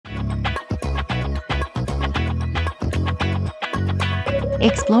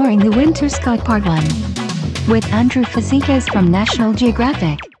Exploring the Winter Sky Part 1 with Andrew Fazekas from National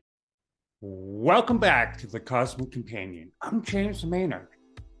Geographic. Welcome back to the Cosmic Companion. I'm James Maynard.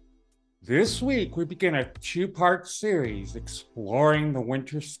 This week we begin a two-part series exploring the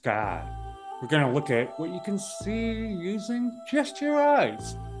winter sky. We're going to look at what you can see using just your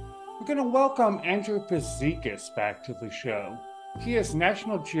eyes. We're going to welcome Andrew Fazekas back to the show. He is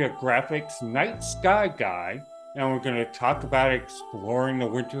National Geographic's Night Sky Guy, and we're going to talk about exploring the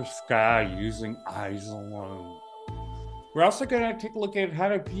winter sky using eyes alone. We're also going to take a look at how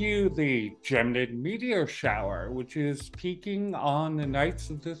to view the Geminid meteor shower, which is peaking on the nights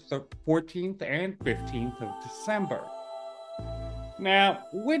of the 14th and 15th of December. Now,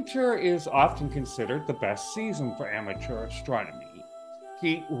 winter is often considered the best season for amateur astronomy.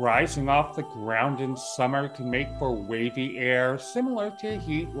 Heat rising off the ground in summer can make for wavy air similar to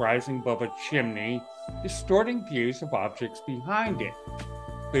heat rising above a chimney, distorting views of objects behind it.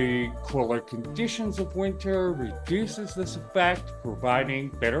 The cooler conditions of winter reduces this effect, providing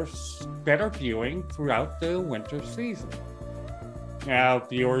better viewing throughout the winter season. Now,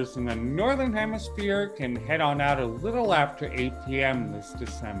 viewers in the Northern Hemisphere can head on out a little after 8 p.m. this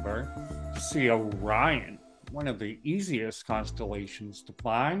December to see Orion, one of the easiest constellations to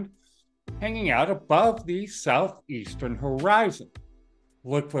find, hanging out above the southeastern horizon.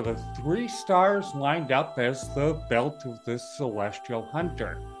 Look for the 3 stars lined up as the belt of the celestial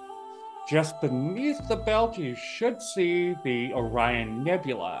hunter. Just beneath the belt, you should see the Orion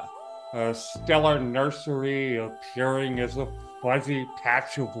Nebula, a stellar nursery appearing as a fuzzy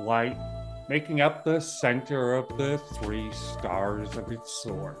patch of light, making up the center of the 3 stars of its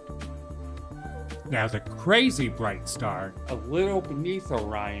sword. Now, the crazy bright star a little beneath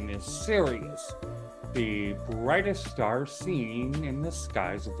Orion is Sirius, the brightest star seen in the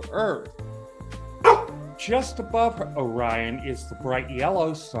skies of Earth. Just above Orion is the bright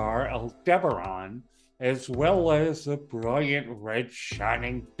yellow star Aldebaran, as well as the brilliant red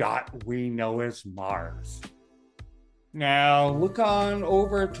shining dot we know as Mars. Now, look on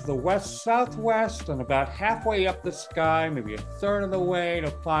over to the west-southwest and about halfway up the sky, maybe a third of the way, to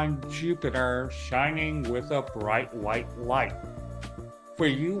find Jupiter shining with a bright white light. For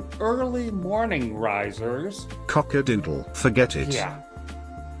you early morning risers, cock-a-doodle, forget it. Yeah.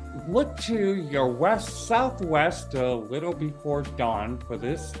 Look to your west-southwest a little before dawn for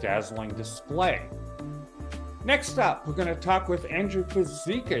this dazzling display. Next up, we're going to talk with Andrew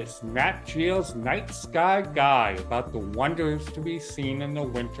Fazekas, Nat Geo's Night Sky Guy, about the wonders to be seen in the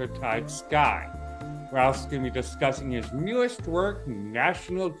wintertide sky. We're also going to be discussing his newest work,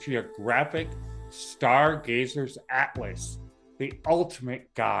 National Geographic Stargazer's Atlas, the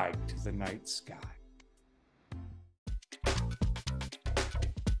ultimate guide to the night sky.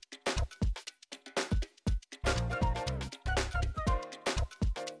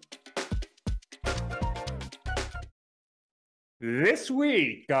 This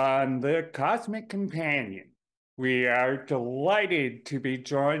week on the Cosmic Companion, we are delighted to be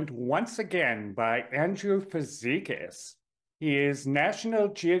joined once again by Andrew Fazekas. He is National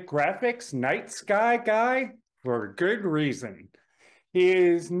Geographic's Night Sky Guy for good reason.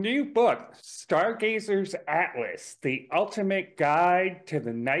 His new book, Stargazer's Atlas, the ultimate guide to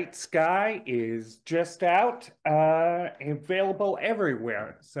the night sky, is just out, available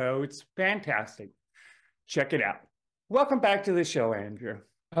everywhere. So it's fantastic. Check it out. Welcome back to the show, Andrew.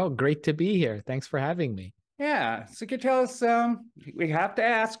 Oh, great to be here. Thanks for having me. Yeah, so you tell us, we have to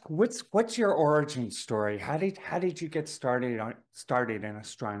ask, what's your origin story? How did you get started in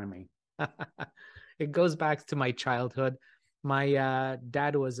astronomy? It goes back to my childhood. My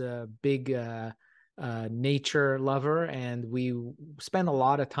dad was a big nature lover, and we spent a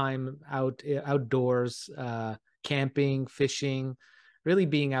lot of time outdoors, camping, fishing, really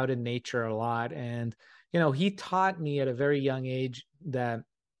being out in nature a lot. And he taught me at a very young age that,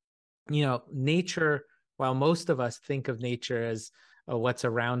 nature, while most of us think of nature as what's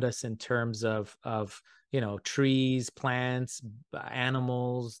around us in terms of trees, plants,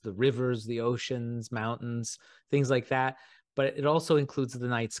 animals, the rivers, the oceans, mountains, things like that. But it also includes the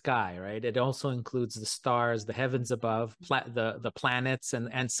night sky, right? It also includes the stars, the heavens above, the planets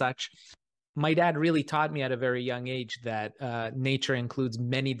and such. My dad really taught me at a very young age that nature includes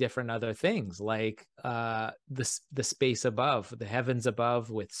many different other things, like the space above, the heavens above,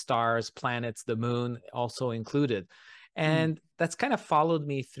 with stars, planets, the moon also included. And that's kind of followed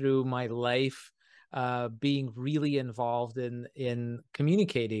me through my life, being really involved in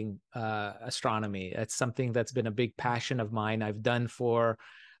communicating astronomy. That's something that's been a big passion of mine. I've done for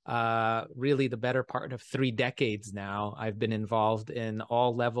really the better part of 3 decades now. I've been involved in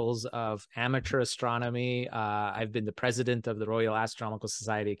all levels of amateur astronomy. I've been the president of the Royal Astronomical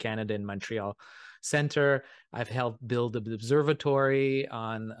Society of Canada in Montreal Center. I've helped build an observatory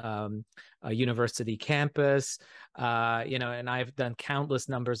on a university campus, and I've done countless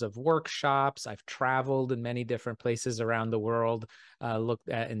numbers of workshops. I've traveled in many different places around the world, looked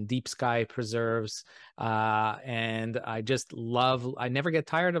at in deep sky preserves, and I never get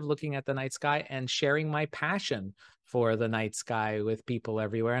tired of looking at the night sky and sharing my passion for the night sky with people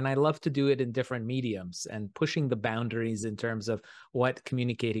everywhere. And I love to do it in different mediums and pushing the boundaries in terms of what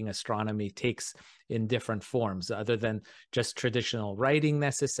communicating astronomy takes in different forms, other than just traditional writing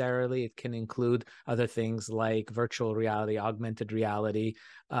necessarily. It can include other things like virtual reality, augmented reality,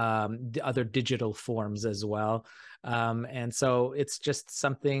 other digital forms as well. And so it's just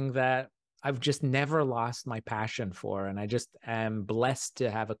something that I've just never lost my passion for. And I just am blessed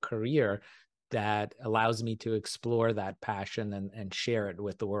to have a career that allows me to explore that passion and share it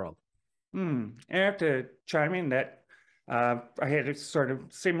with the world. I have to chime in that I had a sort of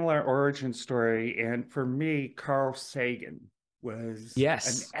similar origin story. And for me, Carl Sagan was an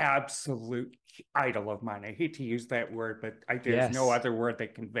absolute idol of mine. I hate to use that word, but there's no other word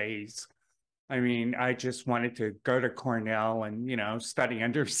that conveys. I mean, I just wanted to go to Cornell and, study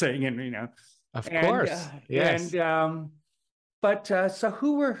under Sagan, Of course, yes. So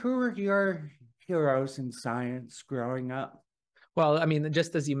who were your heroes in science growing up? Well, I mean,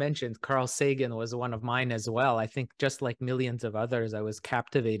 just as you mentioned, Carl Sagan was one of mine as well. I think just like millions of others, I was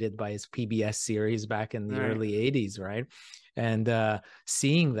captivated by his PBS series back in the early 80s, right? And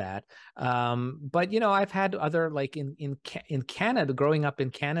seeing that. But, I've had other, like in Canada, growing up in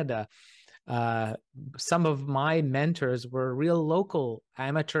Canada, some of my mentors were real local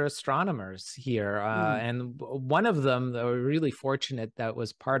amateur astronomers here. And one of them that were really fortunate that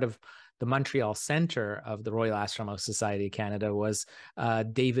was part of the Montreal Center of the Royal Astronomical Society of Canada was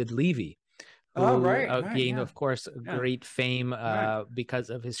David Levy, who gained, of course, great fame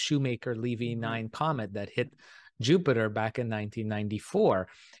because of his Shoemaker-Levy 9 comet that hit Jupiter back in 1994.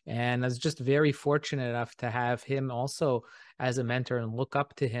 And I was just very fortunate enough to have him also as a mentor and look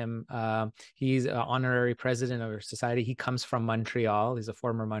up to him. He's an honorary president of our society. He comes from Montreal. He's a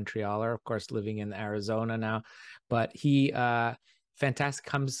former Montrealer, of course, living in Arizona now. But he fantastic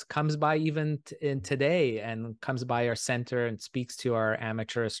comes by even in today and comes by our center and speaks to our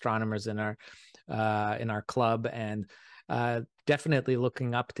amateur astronomers in our club, and definitely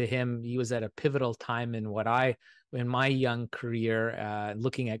looking up to him. He was at a pivotal time in my young career,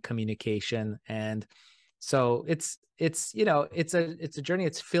 looking at communication. And so it's a journey.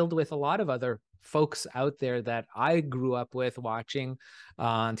 It's filled with a lot of other folks out there that I grew up with watching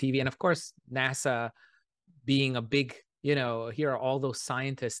on TV, and of course NASA being a big, here are all those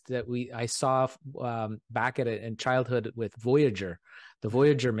scientists that I saw back at it in childhood with Voyager. The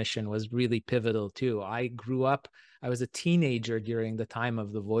Voyager mission was really pivotal too. I was a teenager during the time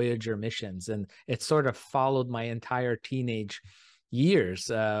of the Voyager missions, and it sort of followed my entire teenage years,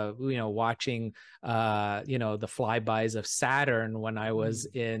 watching, the flybys of Saturn when I was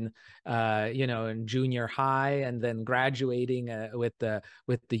in junior high, and then graduating with the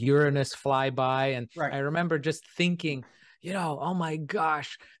Uranus flyby. And I remember just thinking, oh my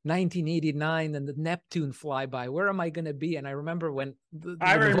gosh, 1989 and the Neptune flyby, where am I going to be? And I remember when the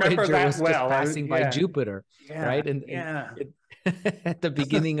Voyager was just passing by Jupiter, right? And at the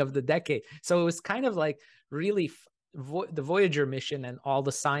beginning of the decade. So it was kind of like really the Voyager mission and all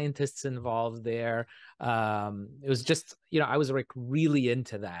the scientists involved there. It was just, I was like really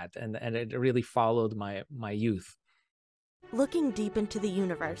into that, and it really followed my youth. Looking deep into the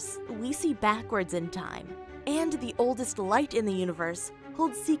universe, we see backwards in time. And the oldest light in the universe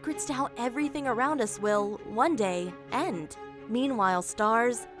holds secrets to how everything around us will, one day, end. Meanwhile,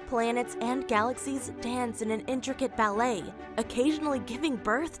 stars, planets, and galaxies dance in an intricate ballet, occasionally giving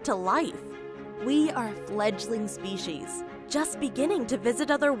birth to life. We are a fledgling species, just beginning to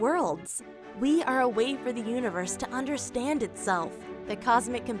visit other worlds. We are a way for the universe to understand itself. The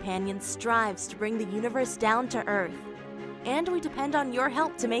Cosmic Companion strives to bring the universe down to Earth, and we depend on your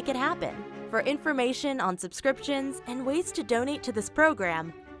help to make it happen. For information on subscriptions and ways to donate to this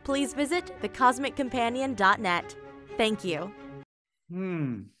program, please visit thecosmiccompanion.net. Thank you.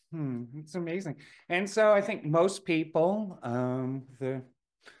 It's amazing. And so I think most people, the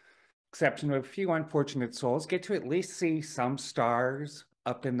exception of a few unfortunate souls, get to at least see some stars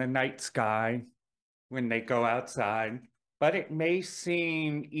up in the night sky when they go outside. But it may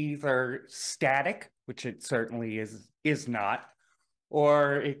seem either static, which it certainly is not,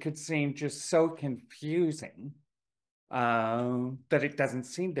 or it could seem just so confusing. that it doesn't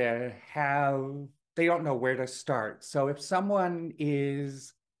seem to have, they don't know where to start. So if someone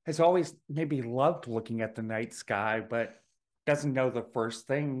has always maybe loved looking at the night sky, but doesn't know the first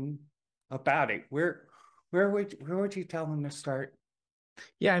thing about it, where would you tell them to start?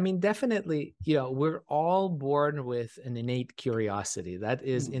 Yeah, I mean, definitely, we're all born with an innate curiosity. That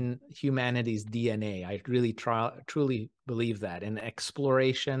is Hmm. in humanity's DNA. I really truly believe that. And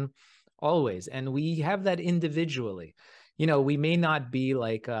exploration, always. And we have that individually. We may not be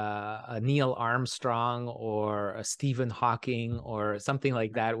like a Neil Armstrong or a Stephen Hawking or something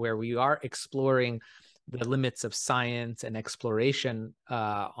like that, where we are exploring the limits of science and exploration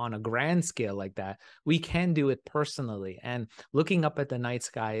on a grand scale like that. We can do it personally. And looking up at the night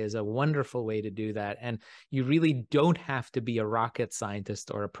sky is a wonderful way to do that. And you really don't have to be a rocket scientist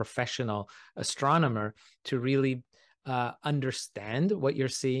or a professional astronomer to really understand what you're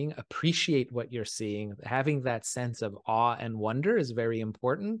seeing, appreciate what you're seeing. Having that sense of awe and wonder is very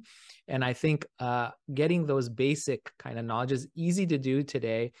important. And I think getting those basic kind of knowledge is easy to do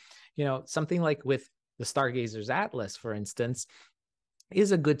today. Something like with the Stargazer's Atlas, for instance,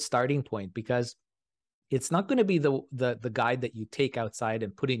 is a good starting point, because it's not going to be the guide that you take outside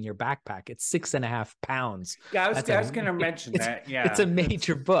and put in your backpack. It's 6.5 pounds. Yeah, I was going to mention that. It's a Yeah,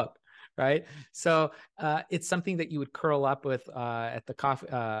 major book, right? So it's something that you would curl up with at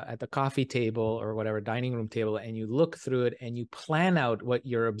the coffee table or whatever dining room table, and you look through it and you plan out what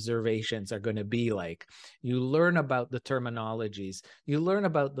your observations are going to be like. You learn about the terminologies. You learn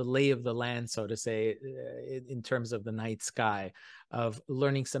about the lay of the land, so to say, in terms of the night sky, of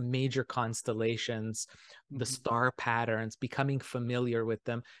learning some major constellations, the star patterns, becoming familiar with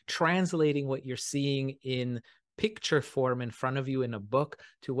them, translating what you're seeing in picture form in front of you in a book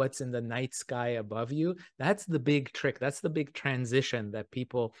to what's in the night sky above you. That's the big trick. That's the big transition that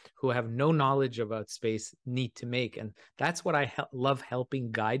people who have no knowledge about space need to make. And that's what I love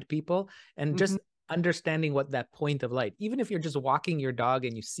helping guide people, and just understanding what that point of light, even if you're just walking your dog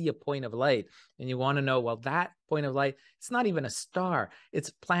and you see a point of light and you want to know, well, that point of light, it's not even a star, it's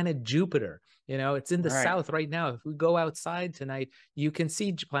planet Jupiter. It's in the Right. south right now. If we go outside tonight, you can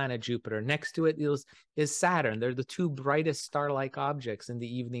see planet Jupiter. Next to it is Saturn. They're the two brightest star-like objects in the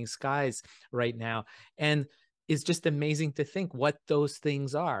evening skies right now. And it's just amazing to think what those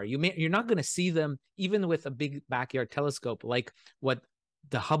things are. You're not going to see them even with a big backyard telescope like what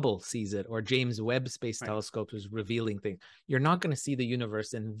the Hubble sees it, or James Webb Space Telescope is revealing things. You're not going to see the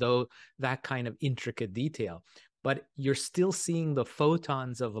universe in that kind of intricate detail, but you're still seeing the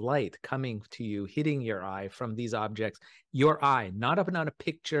photons of light coming to you, hitting your eye from these objects. Your eye, not a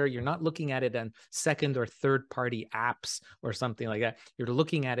picture. You're not looking at it on second or third party apps or something like that. You're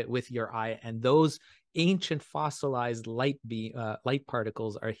looking at it with your eye, and those ancient fossilized light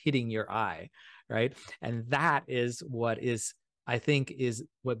particles are hitting your eye, right? And that is what is, I think, is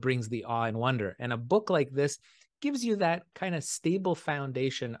what brings the awe and wonder. And a book like this gives you that kind of stable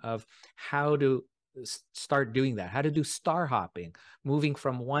foundation of how to start doing that, how to do star hopping, moving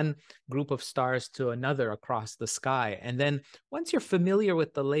from one group of stars to another across the sky. And then once you're familiar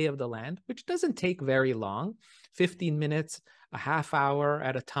with the lay of the land, which doesn't take very long, 15 minutes, a half hour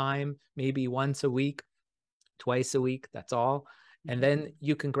at a time, maybe once a week, twice a week, that's all. And then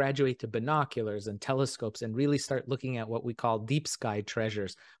you can graduate to binoculars and telescopes and really start looking at what we call deep sky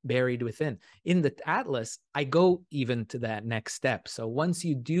treasures buried within. In the Atlas, I go even to that next step. So once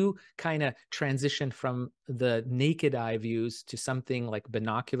you do kind of transition from the naked eye views to something like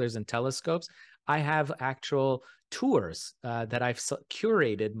binoculars and telescopes, I have actual tours that I've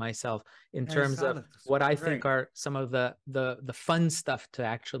curated myself in terms of what I think are some of the fun stuff to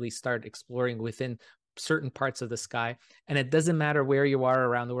actually start exploring within certain parts of the sky. And it doesn't matter where you are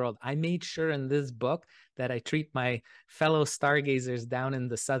around the world. I made sure in this book that I treat my fellow stargazers down in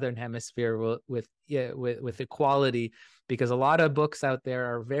the Southern Hemisphere with equality, because a lot of books out there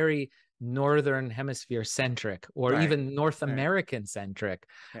are very Northern Hemisphere centric, or even North American centric.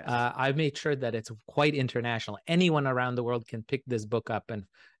 I've made sure that it's quite international. Anyone around the world can pick this book up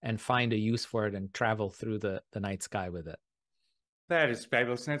and find a use for it and travel through the night sky with it. That is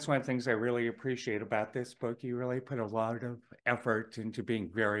fabulous. And that's one of the things I really appreciate about this book. You really put a lot of effort into being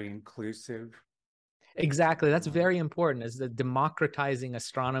very inclusive. Exactly. That's very important, is that democratizing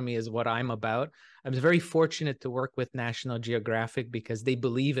astronomy is what I'm about. I'm very fortunate to work with National Geographic because they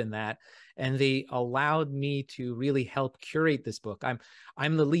believe in that, and they allowed me to really help curate this book.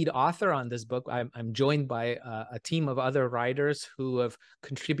 I'm the lead author on this book. I'm joined by a team of other writers who have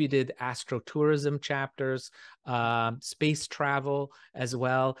contributed astrotourism chapters, space travel as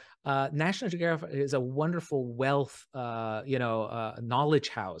well. National Geographic is a wonderful wealth, knowledge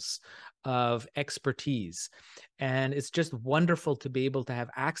house of expertise, and it's just wonderful to be able to have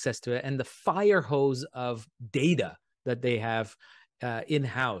access to it, and the fire hose of data that they have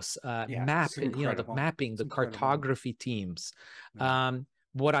in-house, the mapping, the cartography teams.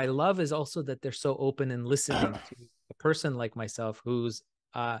 What I love is also that they're so open and listening to a person like myself who's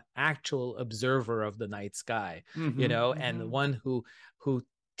actual observer of the night sky, and the one who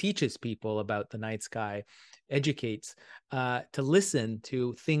teaches people about the night sky, educates, to listen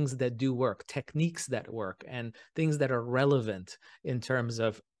to things that do work, techniques that work, and things that are relevant in terms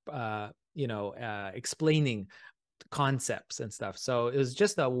of explaining concepts and stuff. So it was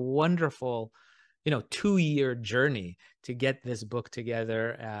just a wonderful 2-year journey to get this book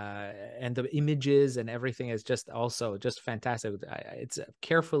together, and the images and everything is just fantastic. It's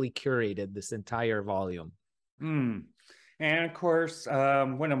carefully curated, this entire volume. And of course,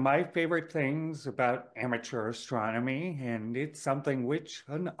 one of my favorite things about amateur astronomy, and it's something which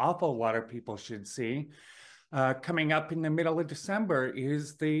an awful lot of people should see, coming up in the middle of December,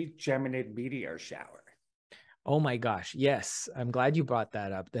 is the Geminid meteor shower. Oh my gosh, yes. I'm glad you brought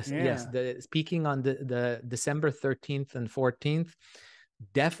that up. Yes, speaking on the December 13th and 14th,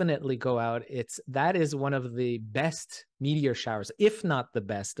 definitely go out. That is one of the best meteor showers, if not the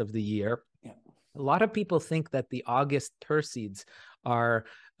best of the year. Yeah. A lot of people think that the August Perseids are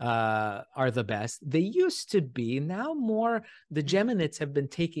the best. They used to be. Now more the Geminids have been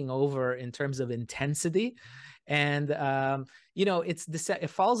taking over in terms of intensity. And it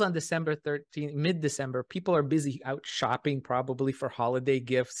falls on December 13th, mid-December. People are busy out shopping, probably for holiday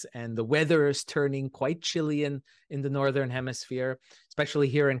gifts, and the weather is turning quite chilly in the Northern Hemisphere, especially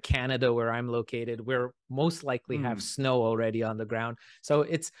here in Canada, where I'm located. We're most likely have snow already on the ground. So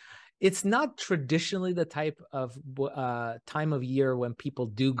it's not traditionally the type of time of year when people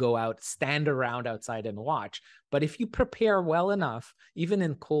do go out, stand around outside and watch. But if you prepare well enough, even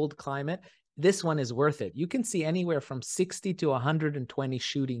in cold climate, this one is worth it. You can see anywhere from 60 to 120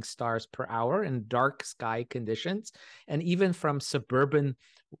 shooting stars per hour in dark sky conditions. And even from suburban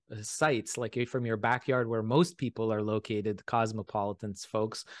sites, like from your backyard where most people are located, cosmopolitans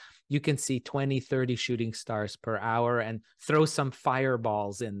folks, you can see 20, 30 shooting stars per hour, and throw some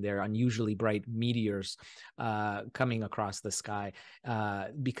fireballs in there, unusually bright meteors coming across the sky,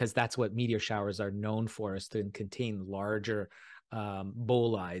 because that's what meteor showers are known for, is to contain larger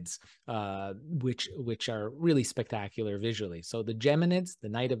bolides, which are really spectacular visually. So the Geminids, the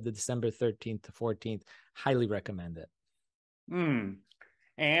night of the December 13th to 14th, highly recommend it.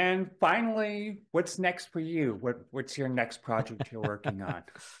 And finally, what's next for you? What's your next project you're working on?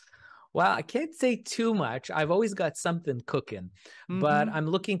 Well, I can't say too much. I've always got something cooking, but I'm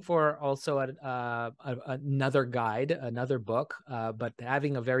looking for also another guide, another book, but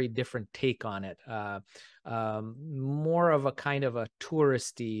having a very different take on it. More of a kind of a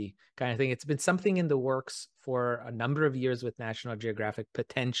touristy kind of thing. It's been something in the works for a number of years with National Geographic,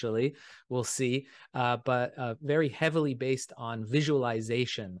 potentially, we'll see, but very heavily based on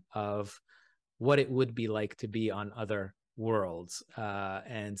visualization of what it would be like to be on other worlds.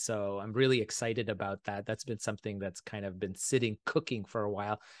 And so I'm really excited about that. That's been something that's kind of been cooking for a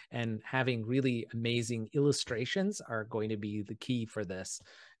while, and having really amazing illustrations are going to be the key for this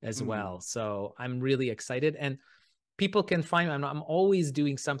as well. So I'm really excited, and people can find me. I'm always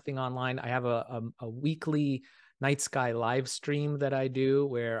doing something online. I have a weekly night sky live stream that I do,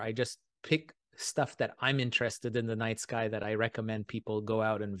 where I just pick stuff that I'm interested in the night sky that I recommend people go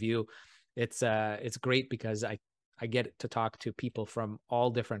out and view. It's great because I get to talk to people from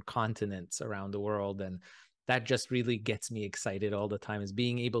all different continents around the world, and that just really gets me excited all the time, is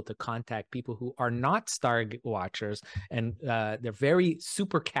being able to contact people who are not star watchers, and they're very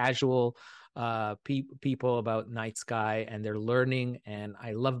super casual people about night sky, and they're learning, and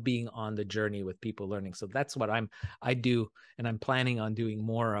I love being on the journey with people learning. So that's what I do, and I'm planning on doing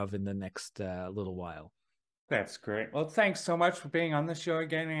more of in the next little while. That's great. Well, thanks so much for being on the show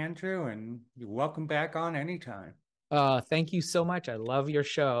again, Andrew, and you're welcome back on anytime. Thank you so much. I love your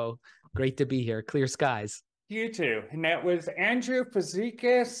show. Great to be here. Clear skies. You too. And that was Andrew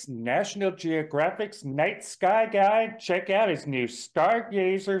Fazekas, National Geographic's Night Sky Guide. Check out his new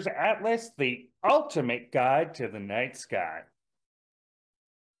Stargazer's Atlas, the ultimate guide to the night sky.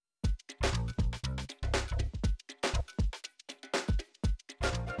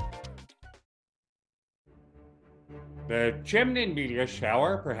 The Geminid meteor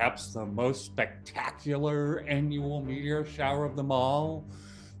shower, perhaps the most spectacular annual meteor shower of them all,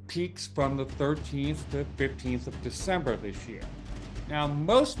 peaks from the 13th to 15th of December this year. Now,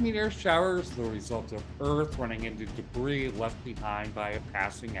 most meteor showers are the result of Earth running into debris left behind by a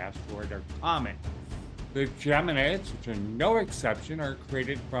passing asteroid or comet. The Geminids, which are no exception, are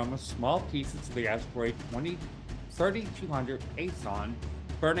created from small pieces of the asteroid 3200 Aethon,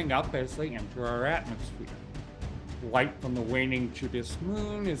 burning up as they enter our atmosphere. Light from the waning Judas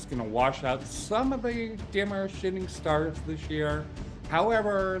moon is going to wash out some of the dimmer shooting stars this year.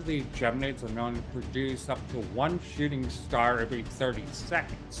 However, the Geminids are known to produce up to one shooting star every 30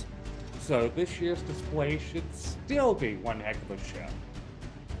 seconds. So this year's display should still be one heck of a show.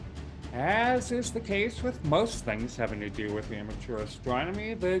 As is the case with most things having to do with amateur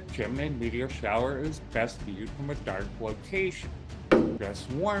astronomy, the Geminid meteor shower is best viewed from a dark location. Dress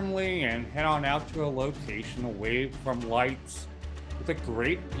warmly and head on out to a location away from lights with a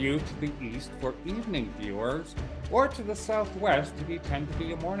great view to the east for evening viewers, or to the southwest if you tend to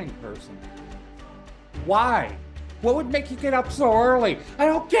be a morning person. Why? What would make you get up so early? I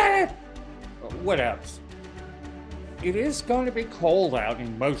don't get it! What else? It is going to be cold out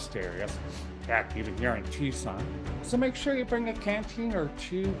in most areas, heck, even here in Tucson, so make sure you bring a canteen or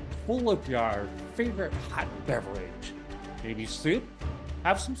two full of your favorite hot beverage. Maybe soup?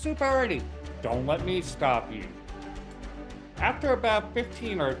 Have some soup already. Don't let me stop you. After about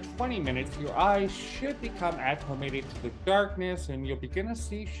 15 or 20 minutes, your eyes should become acclimated to the darkness and you'll begin to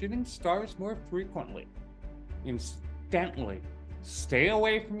see shooting stars more frequently. Incidentally, stay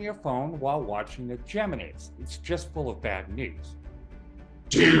away from your phone while watching the Geminids. It's just full of bad news.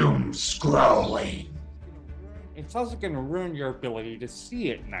 Doom scrolling. It's also going to ruin your ability to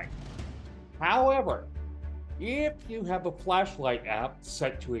see at night. However, if you have a flashlight app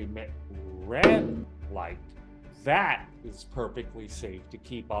set to emit red light, that is perfectly safe to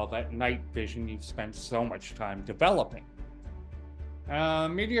keep all that night vision you've spent so much time developing.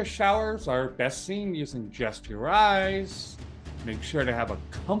 Meteor showers are best seen using just your eyes. Make sure to have a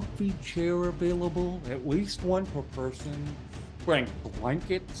comfy chair available, at least one per person. Bring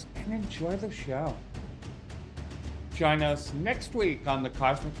blankets and enjoy the show. Join us next week on the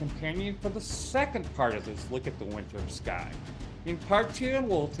Cosmic Companion for the second part of this look at the winter sky. In part 2,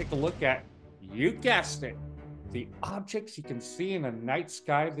 we'll take a look at, you guessed it, the objects you can see in the night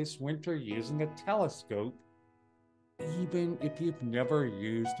sky this winter using a telescope, even if you've never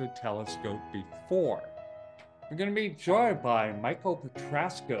used a telescope before. We're going to be joined by Michael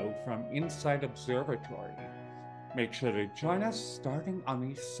Petrasco from Inside Observatory. Make sure to join us starting on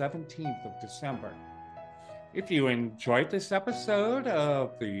the 17th of December. If you enjoyed this episode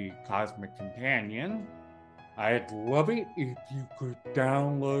of the Cosmic Companion, I'd love it if you could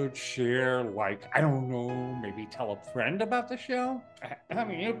download, share, like, I don't know, maybe tell a friend about the show. I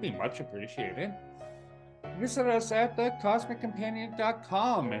mean, it would be much appreciated. Visit us at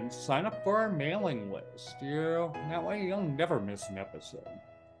thecosmiccompanion.com and sign up for our mailing list. That way you'll never miss an episode.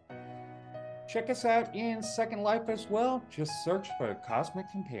 Check us out in Second Life as well. Just search for Cosmic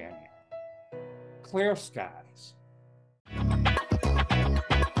Companion. Clear skies.